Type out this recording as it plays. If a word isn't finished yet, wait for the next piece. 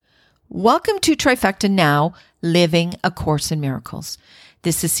Welcome to Trifecta Now, Living A Course in Miracles.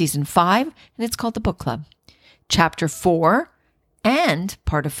 This is Season 5, and it's called The Book Club. Chapter 4 and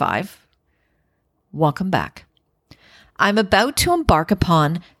Part of 5. Welcome back. I'm about to embark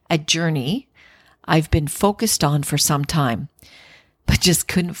upon a journey I've been focused on for some time, but just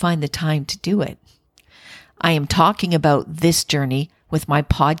couldn't find the time to do it. I am talking about this journey with my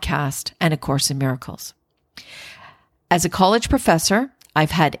podcast and A Course in Miracles. As a college professor,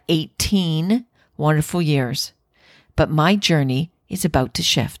 I've had 18 wonderful years, but my journey is about to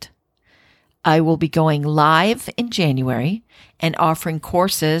shift. I will be going live in January and offering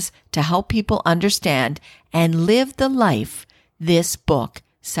courses to help people understand and live the life this book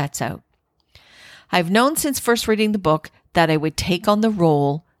sets out. I've known since first reading the book that I would take on the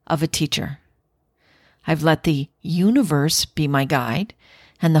role of a teacher. I've let the universe be my guide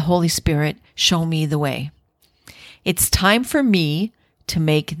and the Holy Spirit show me the way. It's time for me to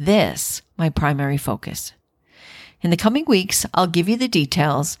make this my primary focus. In the coming weeks, I'll give you the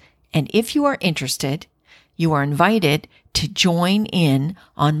details, and if you are interested, you are invited to join in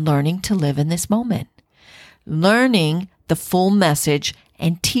on learning to live in this moment, learning the full message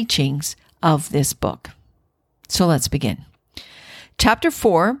and teachings of this book. So let's begin. Chapter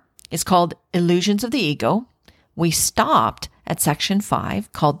 4 is called Illusions of the Ego. We stopped at section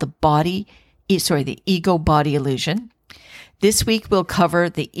 5 called the ego-body illusion. This week, we'll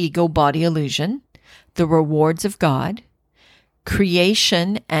cover the ego-body illusion, the rewards of God,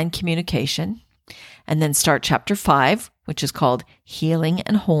 creation and communication, and then start chapter 5, which is called healing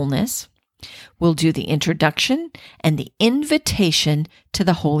and wholeness. We'll do the introduction and the invitation to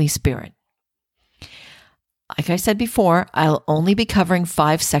the Holy Spirit. Like I said before, I'll only be covering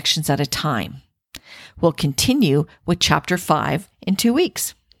 5 sections at a time. We'll continue with chapter 5 in 2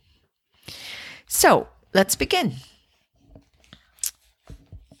 weeks. So let's begin.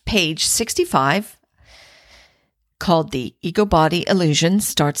 Page 65, called the ego-body illusion,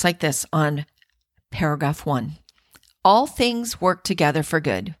 starts like this on paragraph 1. All things work together for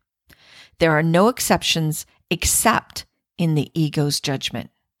good. There are no exceptions except in the ego's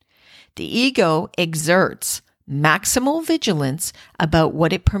judgment. The ego exerts maximal vigilance about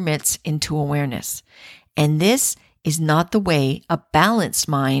what it permits into awareness, and this is not the way a balanced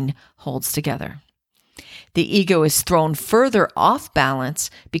mind holds together. The ego is thrown further off balance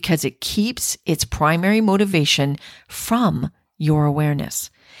because it keeps its primary motivation from your awareness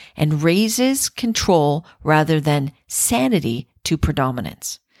and raises control rather than sanity to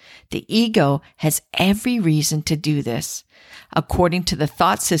predominance. The ego has every reason to do this according to the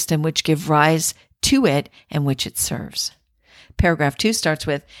thought system which give rise to it and which it serves. Paragraph 2 starts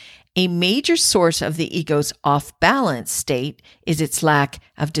with, a major source of the ego's off-balance state is its lack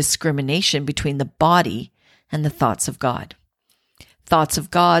of discrimination between the body and the thoughts of God. Thoughts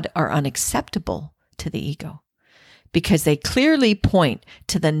of God are unacceptable to the ego because they clearly point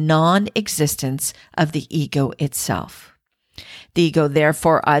to the non-existence of the ego itself. The ego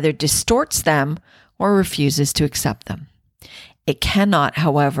therefore either distorts them or refuses to accept them. It cannot,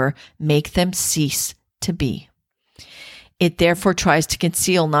 however, make them cease to be. It therefore tries to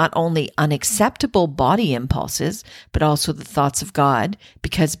conceal not only unacceptable body impulses, but also the thoughts of God,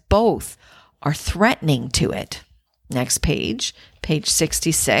 because both are threatening to it. Next page, page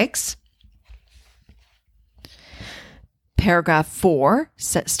 66. Paragraph 4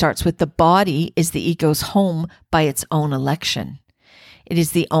 starts with the body is the ego's home by its own election. It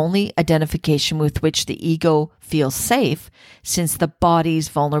is the only identification with which the ego feels safe, since the body's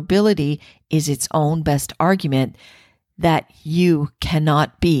vulnerability is its own best argument that you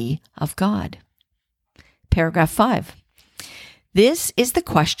cannot be of God. Paragraph 5. This is the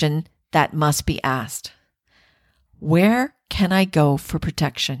question that must be asked. Where can I go for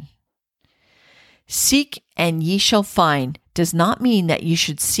protection? Seek and ye shall find does not mean that you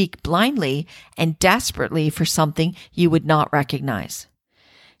should seek blindly and desperately for something you would not recognize.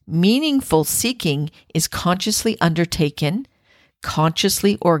 Meaningful seeking is consciously undertaken,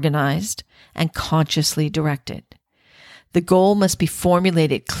 consciously organized, and consciously directed. The goal must be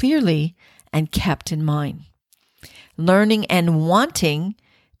formulated clearly and kept in mind. Learning and wanting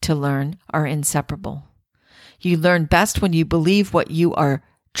to learn are inseparable. You learn best when you believe what you are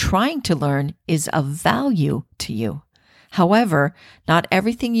trying to learn is of value to you. However, not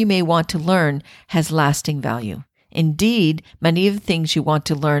everything you may want to learn has lasting value. Indeed, many of the things you want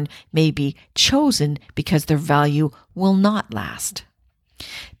to learn may be chosen because their value will not last.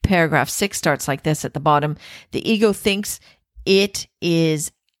 Paragraph 6 starts like this at the bottom. The ego thinks it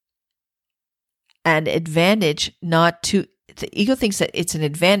is an advantage not to the ego thinks that it's an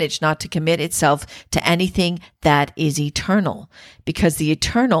advantage not to commit itself to anything that is eternal, because the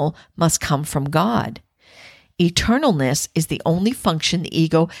eternal must come from God. Eternalness is the only function the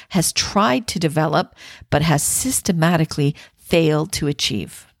ego has tried to develop, but has systematically failed to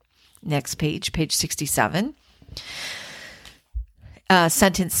achieve. Next page, page 67.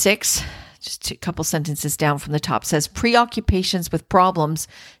 Sentence 6, just a couple sentences down from the top, says, preoccupations with problems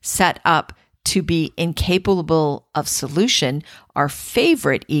set up to be incapable of solution are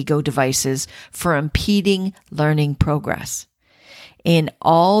favorite ego devices for impeding learning progress. In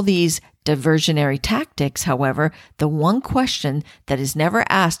all these diversionary tactics, however, the one question that is never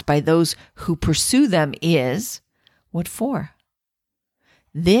asked by those who pursue them is, what for?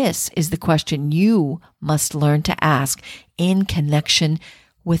 This is the question you must learn to ask in connection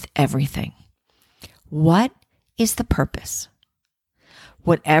with everything. What is the purpose?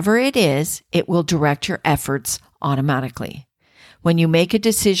 Whatever it is, it will direct your efforts automatically. When you make a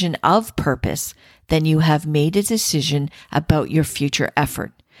decision of purpose, then you have made a decision about your future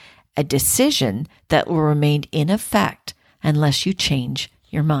effort, a decision that will remain in effect unless you change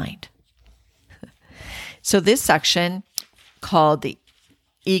your mind. So this section, called the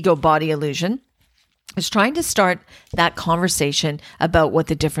ego body illusion, is trying to start that conversation about what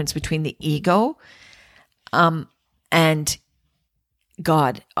the difference between the ego and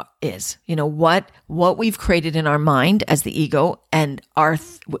God is. You know, what we've created in our mind as the ego, and our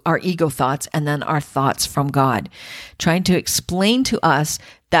ego thoughts, and then our thoughts from God. Trying to explain to us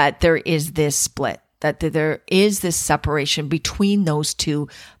that there is this split, that there is this separation between those two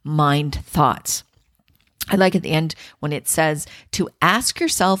mind thoughts. I like at the end when it says to ask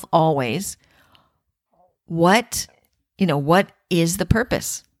yourself always, what is the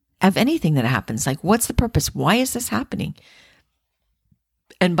purpose of anything that happens? Like, what's the purpose? Why is this happening?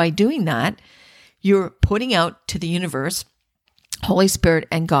 And by doing that, you're putting out to the universe, Holy Spirit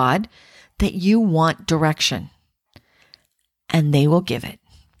and God, that you want direction, and they will give it.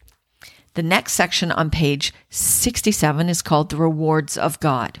 The next section on page 67 is called the rewards of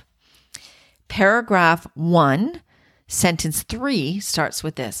God. Paragraph 1, sentence 3 starts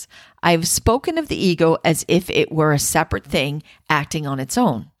with this. I've spoken of the ego as if it were a separate thing acting on its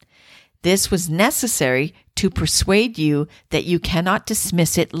own. This was necessary to persuade you that you cannot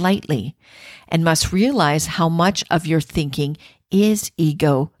dismiss it lightly and must realize how much of your thinking is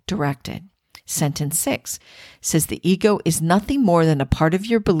ego-directed. Sentence 6 says the ego is nothing more than a part of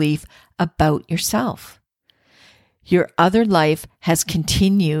your belief about yourself. Your other life has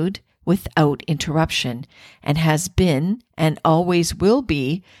continued without interruption and has been and always will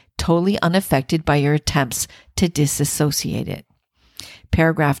be totally unaffected by your attempts to disassociate it.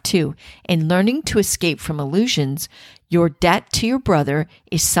 Paragraph 2, in learning to escape from illusions, your debt to your brother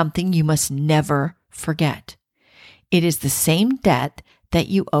is something you must never forget. It is the same debt that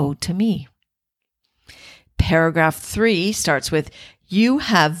you owe to me. Paragraph 3 starts with, you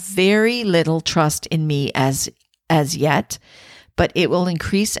have very little trust in me as yet, but it will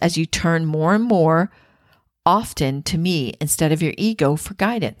increase as you turn more and more often to me instead of your ego for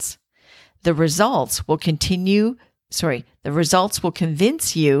guidance. The results will convince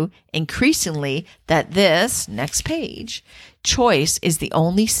you increasingly that this, next page, choice is the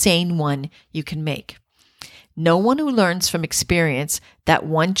only sane one you can make. No one who learns from experience that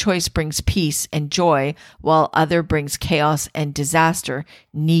one choice brings peace and joy while other brings chaos and disaster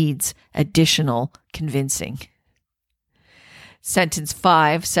needs additional convincing. Sentence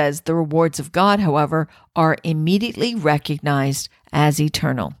 5 says the rewards of God, however, are immediately recognized as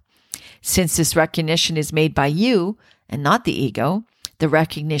eternal. Since this recognition is made by you and not the ego, the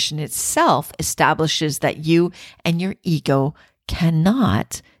recognition itself establishes that you and your ego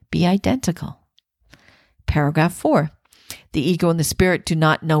cannot be identical. Paragraph 4, the ego and the spirit do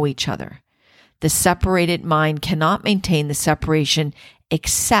not know each other. The separated mind cannot maintain the separation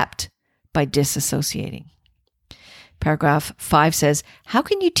except by disassociating. Paragraph 5 says, how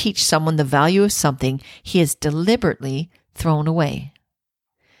can you teach someone the value of something he has deliberately thrown away?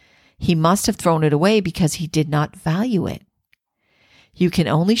 He must have thrown it away because he did not value it. You can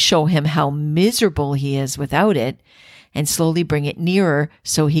only show him how miserable he is without it and slowly bring it nearer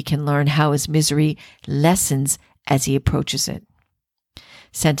so he can learn how his misery lessens as he approaches it.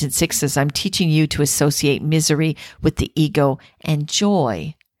 Sentence 6 says, I'm teaching you to associate misery with the ego and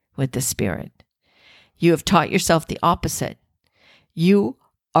joy with the spirit. You have taught yourself the opposite. You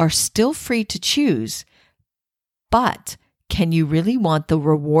are still free to choose, but can you really want the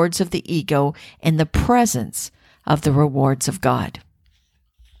rewards of the ego in the presence of the rewards of God?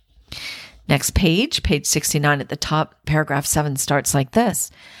 Next page, page 69 at the top, paragraph 7 starts like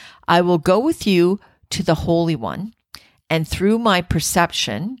this. I will go with you to the Holy One, And through my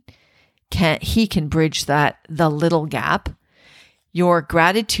perception, he can bridge the little gap. Your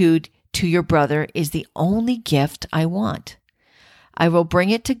gratitude to your brother is the only gift I want. I will bring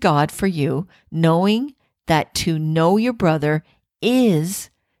it to God for you, knowing that to know your brother is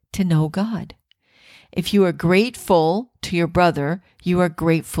to know God. If you are grateful to your brother, you are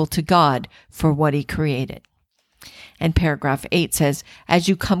grateful to God for what he created. And paragraph 8 says, as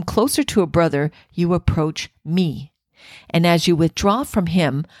you come closer to a brother, you approach me. And as you withdraw from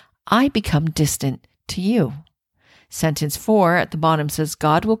him, I become distant to you. Sentence 4 at the bottom says,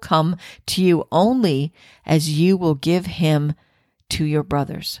 God will come to you only as you will give him to your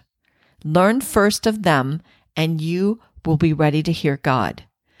brothers. Learn first of them, and you will be ready to hear God.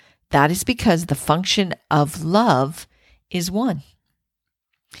 That is because the function of love is one.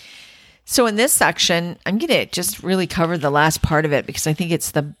 So in this section, I'm going to just really cover the last part of it because I think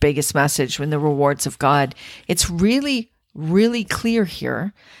it's the biggest message in the rewards of God. It's really, really clear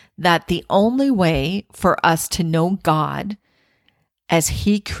here that the only way for us to know God as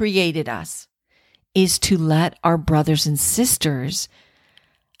he created us is to let our brothers and sisters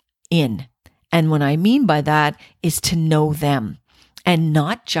in. And what I mean by that is to know them and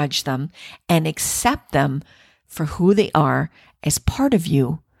not judge them and accept them for who they are as part of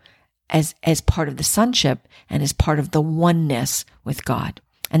you, as part of the sonship and as part of the oneness with God.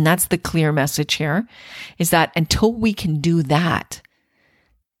 And that's the clear message here, is that until we can do that,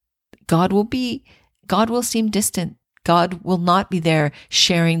 God will seem distant. God will not be there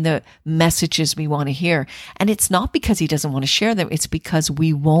sharing the messages we want to hear. And it's not because he doesn't want to share them. It's because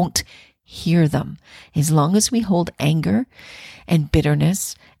we won't hear them. As long as we hold anger and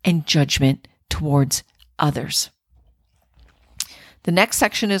bitterness and judgment towards others. The next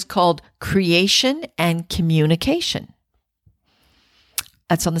section is called Creation and Communication.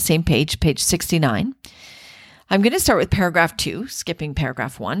 That's on the same page 69. I'm going to start with paragraph 2, skipping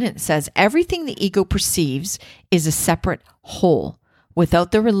paragraph 1. It says, everything the ego perceives is a separate whole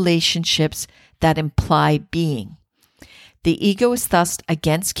without the relationships that imply being. The ego is thus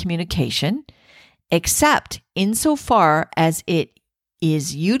against communication, except insofar as it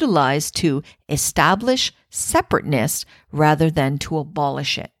is utilized to establish separateness rather than to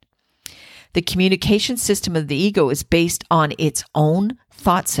abolish it. The communication system of the ego is based on its own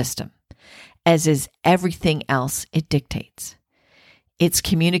thought system, as is everything else it dictates. Its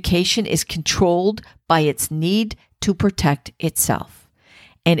communication is controlled by its need to protect itself,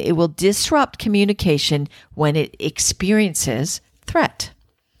 and it will disrupt communication when it experiences threat.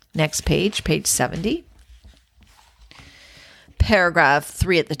 Next page 70. Paragraph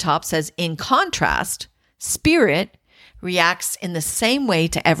 3 at the top says, in contrast, spirit reacts in the same way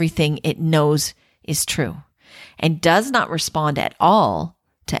to everything it knows is true and does not respond at all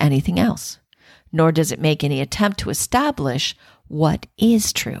to anything else, nor does it make any attempt to establish what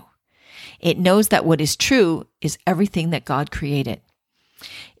is true. It knows that what is true is everything that God created.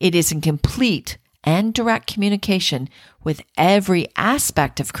 It is in complete and direct communication with every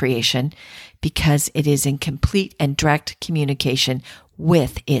aspect of creation because it is in complete and direct communication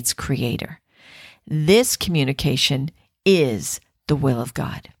with its creator. This communication is the will of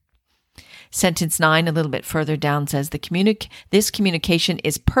God. Sentence 9, a little bit further down, says this communication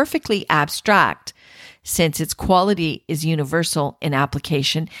is perfectly abstract since its quality is universal in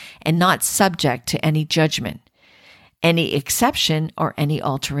application and not subject to any judgment, any exception, or any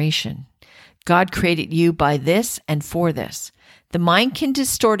alteration. God created you by this and for this. The mind can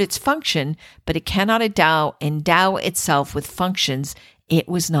distort its function, but it cannot endow itself with functions it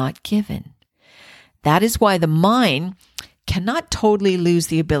was not given. That is why the mind cannot totally lose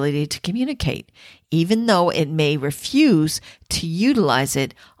the ability to communicate, even though it may refuse to utilize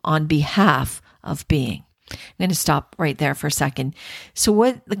it on behalf of being. I'm going to stop right there for a second. So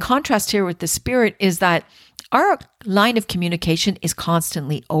what the contrast here with the spirit is that our line of communication is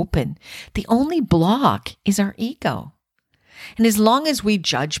constantly open. The only block is our ego. And as long as we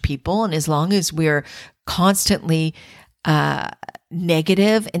judge people and as long as we're constantly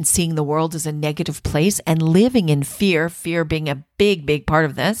negative and seeing the world as a negative place and living in fear being a big, big part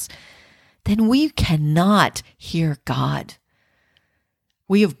of this, then we cannot hear God.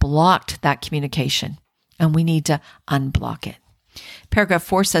 We have blocked that communication and we need to unblock it. Paragraph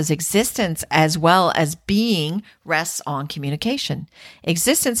 4 says existence as well as being rests on communication.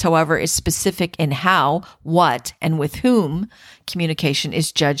 Existence, however, is specific in how, what, and with whom communication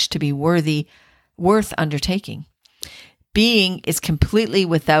is judged to be worth undertaking. Being is completely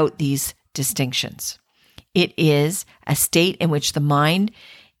without these distinctions. It is a state in which the mind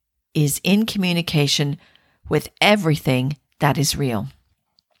is in communication with everything that is real.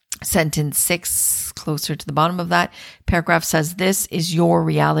 Sentence 6, closer to the bottom of that paragraph, says, this is your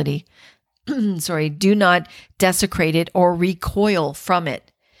reality. Do not desecrate it or recoil from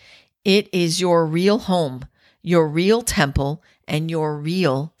it. It is your real home, your real temple, and your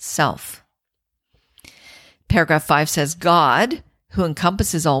real self. Paragraph 5 says, God, who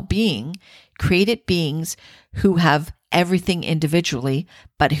encompasses all being, created beings who have everything individually,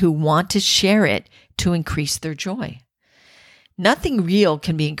 but who want to share it to increase their joy. Nothing real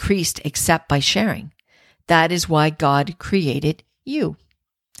can be increased except by sharing. That is why God created you.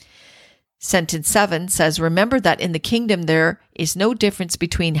 Sentence 7 says, remember that in the kingdom there is no difference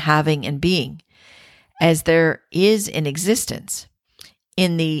between having and being, as there is in existence.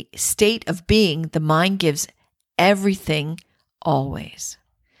 In the state of being, the mind gives everything always.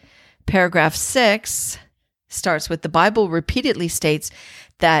 Paragraph 6 starts with, the Bible repeatedly states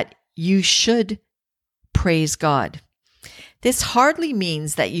that you should praise God. This hardly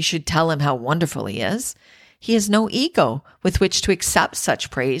means that you should tell him how wonderful he is. He has no ego with which to accept such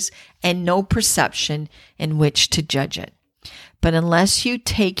praise and no perception in which to judge it. But unless you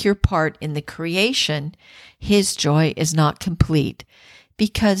take your part in the creation, his joy is not complete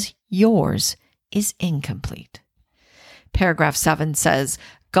because yours is incomplete. Paragraph 7 says,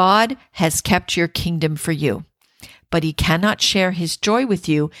 God has kept your kingdom for you, but he cannot share his joy with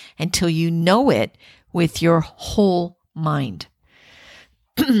you until you know it with your whole mind.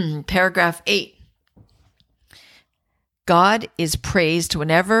 Paragraph 8. God is praised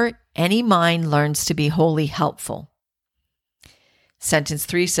whenever any mind learns to be wholly helpful. Sentence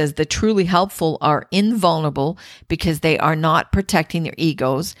 3 says, the truly helpful are invulnerable because they are not protecting their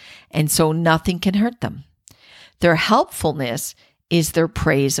egos, and so nothing can hurt them. Their helpfulness is their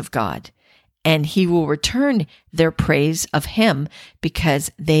praise of God, and he will return their praise of him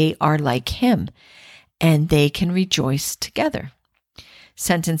because they are like him, and they can rejoice together.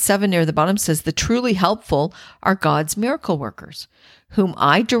 Sentence 7 near the bottom says, the truly helpful are God's miracle workers, whom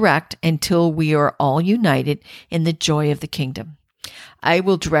I direct until we are all united in the joy of the kingdom. I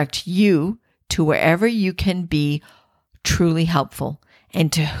will direct you to wherever you can be truly helpful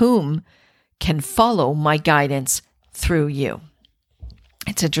and to whom can follow my guidance through you.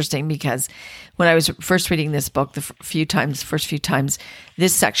 It's interesting because when I was first reading this book, the first few times,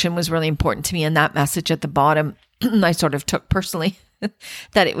 this section was really important to me. And that message at the bottom, I sort of took personally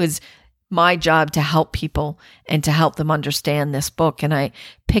that it was my job to help people and to help them understand this book. And I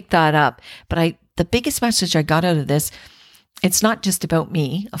picked that up. But the biggest message I got out of this, it's not just about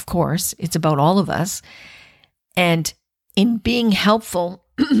me, of course, it's about all of us. And in being helpful,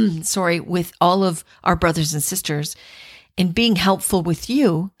 with all of our brothers and sisters, in being helpful with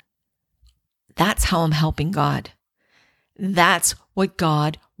you, that's how I'm helping God. That's what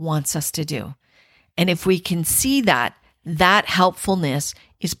God wants us to do. And if we can see that helpfulness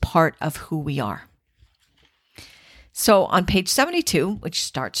is part of who we are. So on page 72, which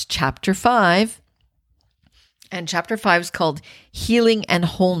starts chapter 5, and chapter 5 is called Healing and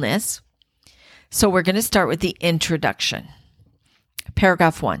Wholeness. So we're going to start with the introduction.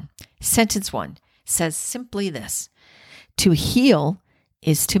 Paragraph 1, sentence 1 says simply this: to heal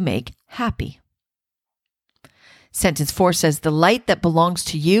is to make happy. Sentence 4 says, the light that belongs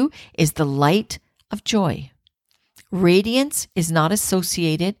to you is the light of joy. Radiance is not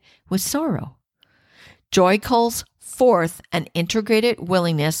associated with sorrow. Joy calls forth an integrated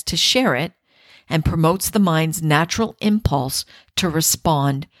willingness to share it and promotes the mind's natural impulse to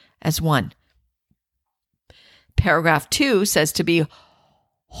respond as one. Paragraph 2 says, to be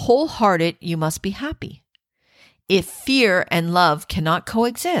wholehearted, you must be happy. If fear and love cannot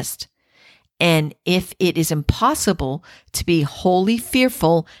coexist, and if it is impossible to be wholly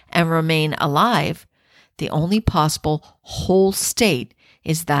fearful and remain alive, the only possible whole state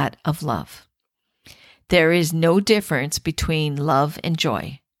is that of love. There is no difference between love and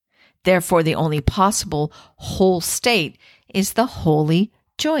joy. Therefore, the only possible whole state is the wholly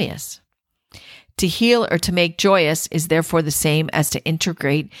joyous. To heal or to make joyous is therefore the same as to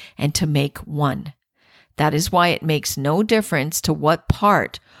integrate and to make one. That is why it makes no difference to what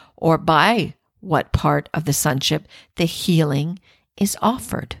part or by what part of the sonship the healing is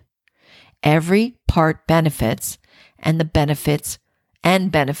offered. Every part benefits, and the benefits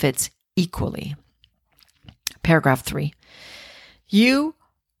equally. Paragraph 3. You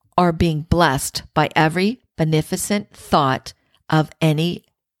are being blessed by every beneficent thought of any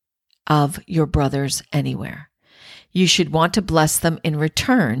of your brothers anywhere. You should want to bless them in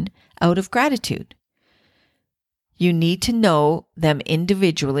return out of gratitude. You need to know them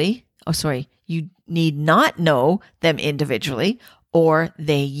individually. You need not know them individually, or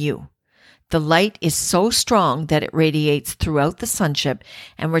they you. The light is so strong that it radiates throughout the sonship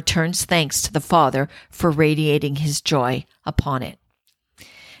and returns thanks to the Father for radiating his joy upon it.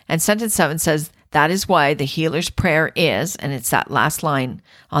 And sentence 7 says, that is why the healer's prayer is, and it's that last line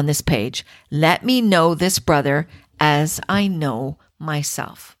on this page, let me know this brother as I know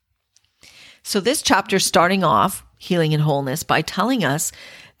myself. So this chapter is starting off, Healing and Wholeness, by telling us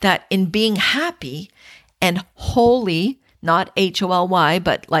that in being happy and holy, not H-O-L-Y,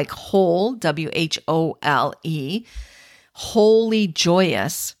 but like whole, W-H-O-L-E, wholly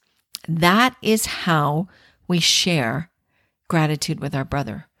joyous, that is how we share gratitude with our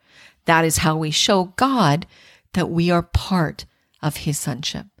brother. That is how we show God that we are part of his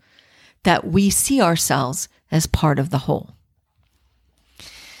sonship, that we see ourselves as part of the whole.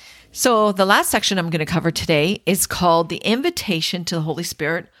 So the last section I'm going to cover today is called The Invitation to the Holy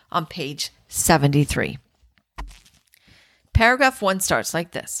Spirit on page 73. Paragraph 1 starts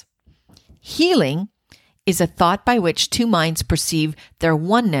like this. Healing is a thought by which two minds perceive their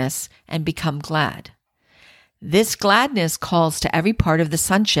oneness and become glad. This gladness calls to every part of the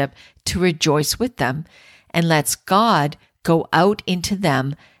sonship to rejoice with them and lets God go out into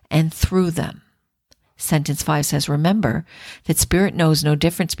them and through them. Sentence 5 says, remember that spirit knows no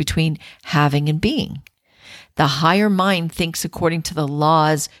difference between having and being. The higher mind thinks according to the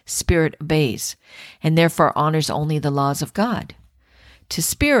laws spirit obeys, and therefore honors only the laws of God. To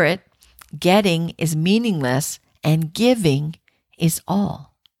spirit, getting is meaningless and giving is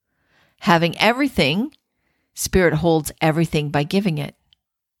all. Having everything, spirit holds everything by giving it,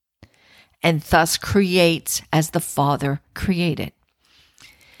 and thus creates as the Father created.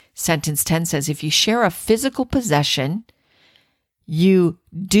 Sentence 10 says, if you share a physical possession, you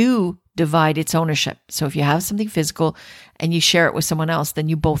do divide its ownership. So if you have something physical and you share it with someone else, then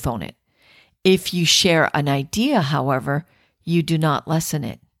you both own it. If you share an idea, however, you do not lessen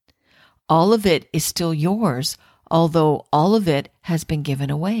it. All of it is still yours, although all of it has been given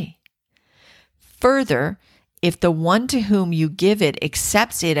away. Further, if the one to whom you give it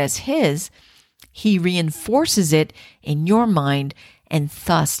accepts it as his, he reinforces it in your mind and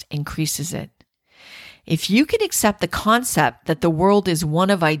thus increases it. If you can accept the concept that the world is one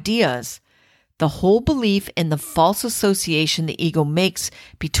of ideas, the whole belief in the false association the ego makes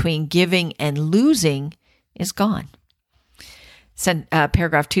between giving and losing is gone.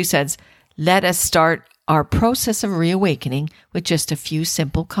 Paragraph 2 says, let us start our process of reawakening with just a few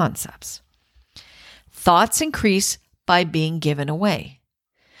simple concepts. Thoughts increase by being given away.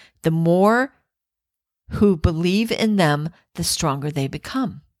 The more who believe in them, the stronger they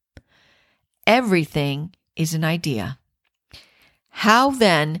become. Everything is an idea. How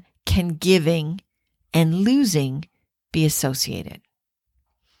then can giving and losing be associated?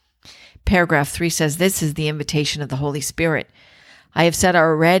 Paragraph 3 says, this is the invitation of the Holy Spirit. I have said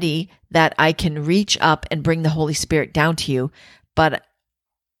already that I can reach up and bring the Holy Spirit down to you, but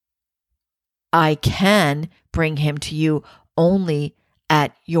I can bring him to you only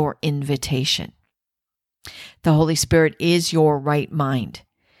at your invitation. The Holy Spirit is your right mind,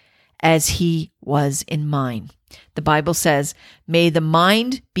 as he was in mine. The Bible says, may the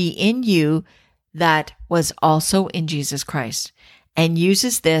mind be in you that was also in Jesus Christ, and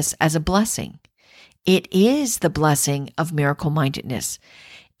uses this as a blessing. It is the blessing of miracle-mindedness.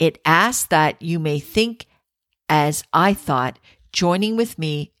 It asks that you may think as I thought, joining with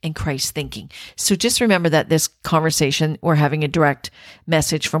me in Christ's thinking. So just remember that this conversation, we're having a direct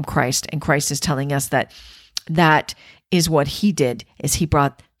message from Christ, and Christ is telling us that that is what he did, is he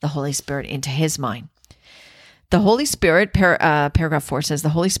brought the Holy Spirit into his mind. The Holy Spirit, paragraph 4 says, the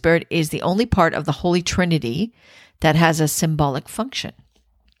Holy Spirit is the only part of the Holy Trinity that has a symbolic function.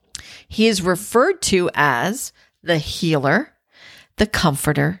 He is referred to as the healer, the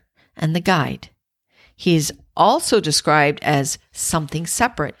comforter, and the guide. He is also described as something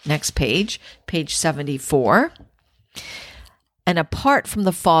separate. Next page, page 74. And apart from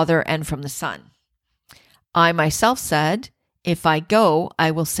the Father and from the Son. I myself said, if I go,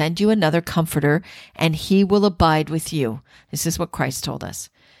 I will send you another comforter, and he will abide with you. This is what Christ told us.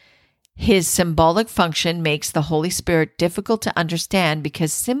 His symbolic function makes the Holy Spirit difficult to understand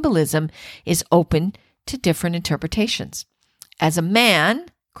because symbolism is open to different interpretations. As a man,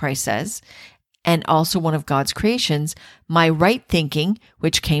 Christ says, and also one of God's creations, my right thinking,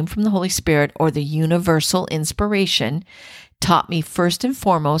 which came from the Holy Spirit or the universal inspiration, taught me first and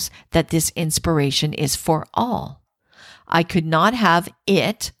foremost that this inspiration is for all. I could not have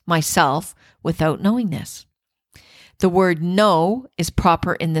it myself without knowing this. The word know is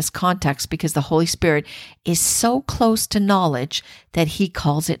proper in this context because the Holy Spirit is so close to knowledge that he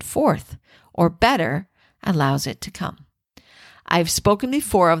calls it forth, or better, allows it to come. I've spoken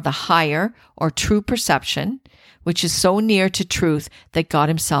before of the higher or true perception, which is so near to truth that God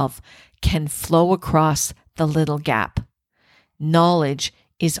himself can flow across the little gap. Knowledge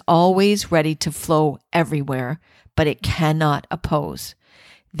is always ready to flow everywhere, but it cannot oppose.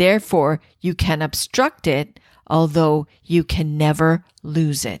 Therefore, you can obstruct it, although you can never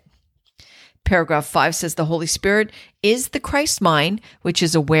lose it. Paragraph 5 says the Holy Spirit is the Christ mind, which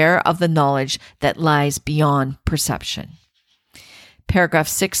is aware of the knowledge that lies beyond perception. Paragraph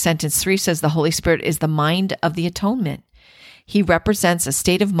 6, sentence 3 says the Holy Spirit is the mind of the atonement. He represents a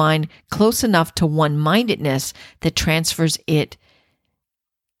state of mind close enough to one-mindedness that transferred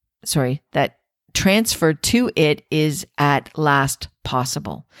to it is at last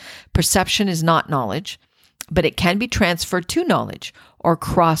possible. Perception is not knowledge, but it can be transferred to knowledge or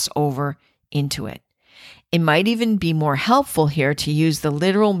cross over into it. It might even be more helpful here to use the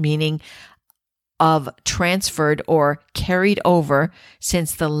literal meaning of transferred or carried over,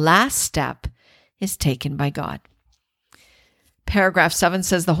 since the last step is taken by God. Paragraph 7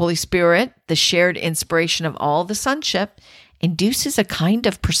 says the Holy Spirit, the shared inspiration of all the sonship, induces a kind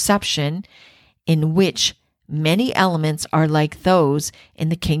of perception in which many elements are like those in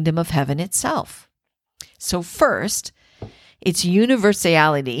the kingdom of heaven itself. So first, its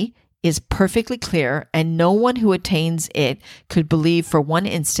universality is perfectly clear, and no one who attains it could believe for one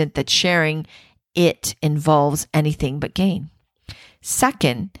instant that sharing it involves anything but gain.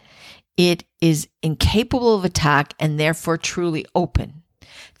 Second, it is incapable of attack and therefore truly open.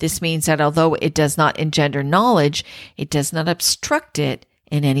 This means that although it does not engender knowledge, it does not obstruct it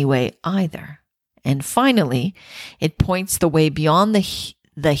in any way either. And finally, it points the way beyond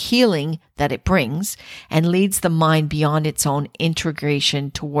the healing that it brings and leads the mind beyond its own integration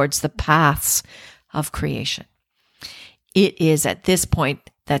towards the paths of creation. It is at this point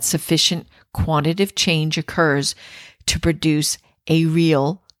that sufficient quantitative change occurs to produce a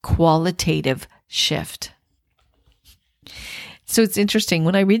real qualitative shift. So it's interesting.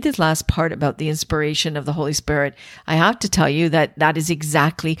 When I read this last part about the inspiration of the Holy Spirit, I have to tell you that is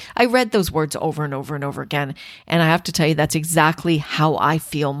exactly, I read those words over and over and over again. And I have to tell you, that's exactly how I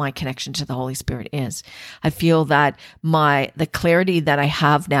feel my connection to the Holy Spirit is. I feel that the clarity that I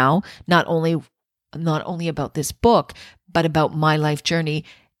have now, not only about this book, but about my life journey,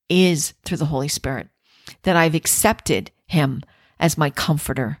 is through the Holy Spirit. That I've accepted him as my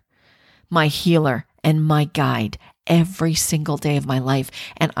comforter, my healer, and my guide every single day of my life.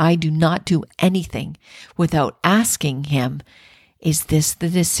 And I do not do anything without asking him, is this the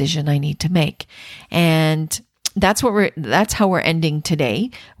decision I need to make? And that's how we're ending today.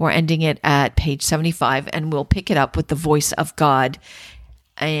 We're ending it at page 75, and we'll pick it up with the voice of God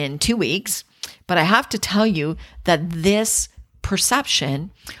in 2 weeks. But I have to tell you that this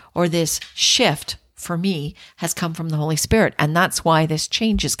perception or this shift for me has come from the Holy Spirit. And that's why this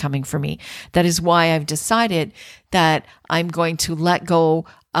change is coming for me. That is why I've decided that I'm going to let go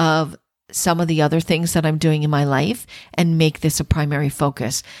of some of the other things that I'm doing in my life and make this a primary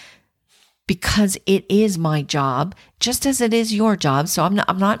focus, because it is my job, just as it is your job. So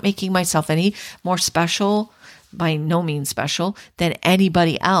I'm not making myself any more special, by no means special, than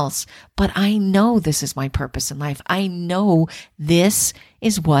anybody else. But I know this is my purpose in life. I know this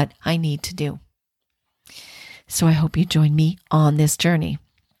is what I need to do. So I hope you join me on this journey.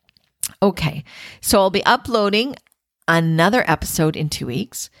 Okay, so I'll be uploading another episode in 2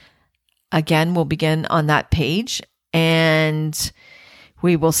 weeks. Again, we'll begin on that page, and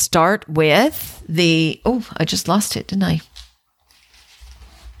we will start with I just lost it, didn't I?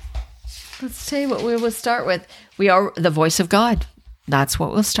 Let's tell you what we will start with. We are the voice of God. That's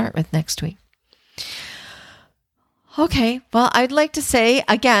what we'll start with next week. Okay, well, I'd like to say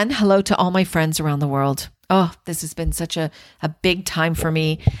again, hello to all my friends around the world. Oh, this has been such a big time for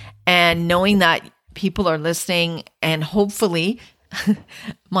me. And knowing that people are listening, and hopefully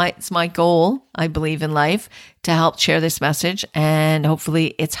it's my goal, I believe in life, to help share this message, and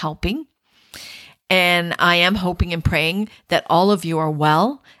hopefully it's helping. And I am hoping and praying that all of you are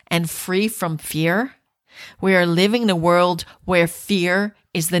well and free from fear. We are living in a world where fear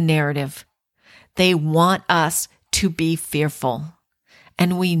is the narrative. They want us to be fearful.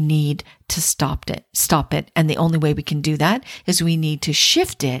 And we need to stop it. And the only way we can do that is we need to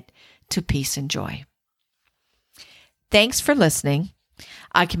shift it to peace and joy. Thanks for listening.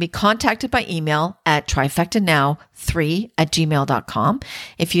 I can be contacted by email at trifectanow3@gmail.com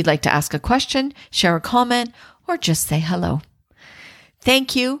if you'd like to ask a question, share a comment, or just say hello.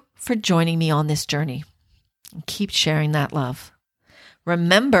 Thank you for joining me on this journey. And keep sharing that love.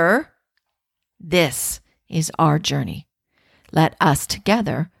 Remember, this is our journey. Let us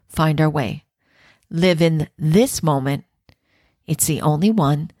together find our way. Live in this moment It's the only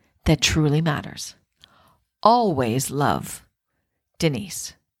one that truly matters. Always love,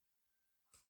 Denise.